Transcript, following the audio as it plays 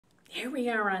Here we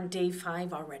are on day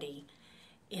 5 already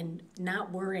in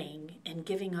not worrying and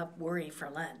giving up worry for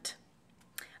Lent.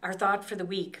 Our thought for the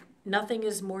week: nothing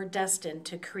is more destined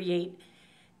to create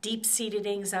deep-seated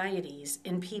anxieties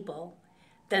in people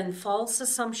than false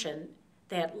assumption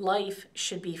that life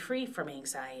should be free from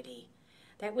anxiety.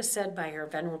 That was said by our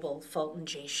venerable Fulton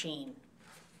J. Sheen.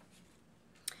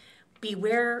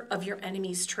 Beware of your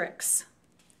enemy's tricks.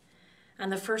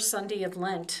 On the first Sunday of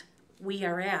Lent, we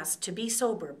are asked to be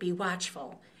sober, be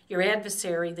watchful. Your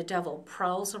adversary, the devil,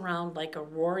 prowls around like a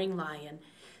roaring lion,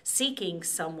 seeking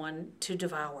someone to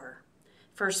devour.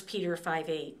 1 Peter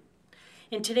 5:8.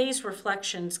 In today's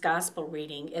Reflections Gospel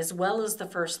reading, as well as the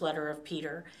first letter of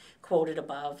Peter, quoted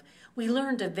above, we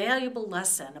learned a valuable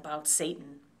lesson about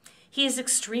Satan. He is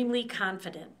extremely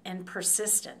confident and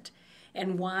persistent,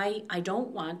 and why I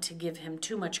don't want to give him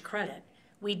too much credit,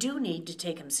 we do need to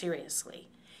take him seriously.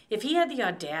 If he had the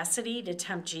audacity to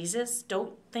tempt Jesus,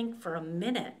 don't think for a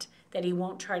minute that he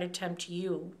won't try to tempt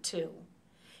you too.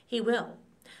 He will.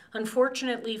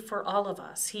 Unfortunately for all of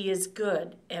us, he is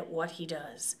good at what he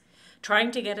does.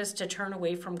 Trying to get us to turn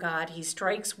away from God, he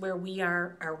strikes where we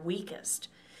are our weakest.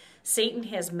 Satan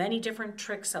has many different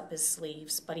tricks up his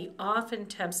sleeves, but he often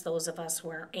tempts those of us who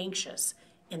are anxious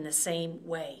in the same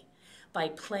way, by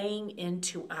playing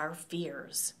into our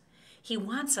fears. He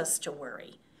wants us to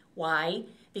worry. Why?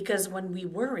 Because when we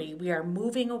worry, we are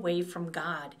moving away from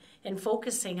God and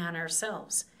focusing on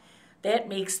ourselves. That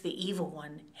makes the evil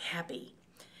one happy.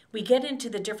 We get into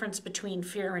the difference between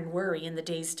fear and worry in the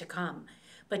days to come,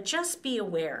 but just be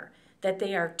aware that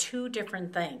they are two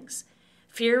different things.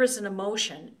 Fear is an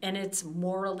emotion, and it's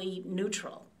morally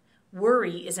neutral.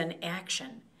 Worry is an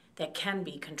action that can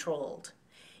be controlled.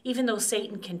 Even though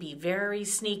Satan can be very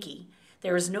sneaky,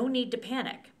 there is no need to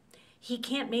panic. He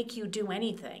can't make you do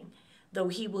anything, though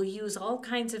he will use all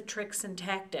kinds of tricks and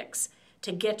tactics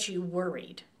to get you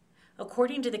worried.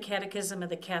 According to the Catechism of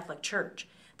the Catholic Church,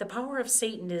 the power of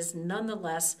Satan is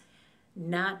nonetheless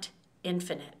not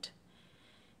infinite.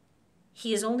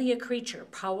 He is only a creature,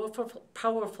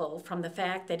 powerful from the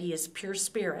fact that he is pure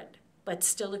spirit, but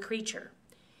still a creature.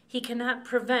 He cannot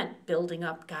prevent building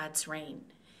up God's reign.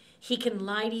 He can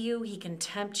lie to you, he can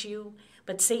tempt you,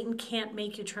 but Satan can't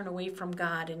make you turn away from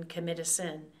God and commit a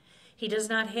sin. He does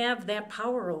not have that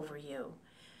power over you.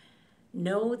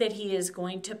 Know that he is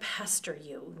going to pester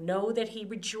you. Know that he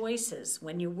rejoices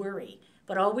when you worry.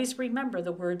 But always remember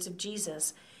the words of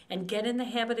Jesus and get in the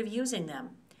habit of using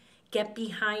them. Get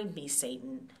behind me,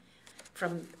 Satan,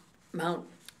 from Mount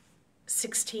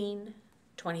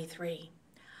 16:23.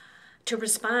 To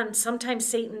respond, sometimes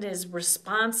Satan is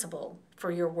responsible for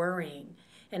your worrying,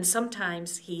 and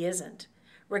sometimes he isn't.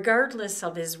 Regardless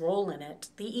of his role in it,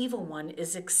 the evil one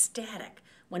is ecstatic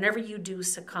whenever you do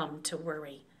succumb to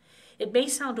worry. It may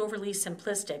sound overly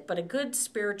simplistic, but a good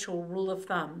spiritual rule of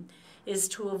thumb is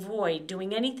to avoid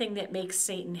doing anything that makes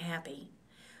Satan happy.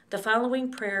 The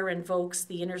following prayer invokes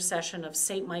the intercession of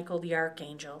St. Michael the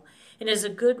Archangel and is a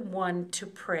good one to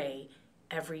pray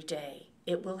every day.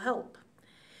 It will help.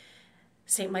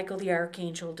 St. Michael the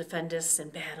Archangel, defend us in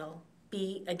battle.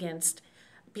 Be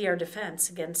our defense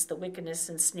against the wickedness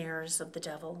and snares of the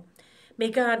devil. May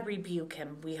God rebuke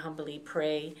him, we humbly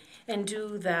pray. And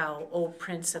do thou, O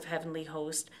Prince of heavenly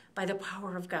host, by the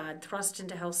power of God, thrust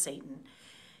into hell Satan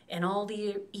and all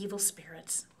the evil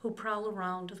spirits who prowl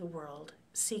around the world,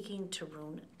 seeking to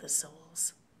ruin the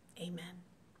souls. Amen.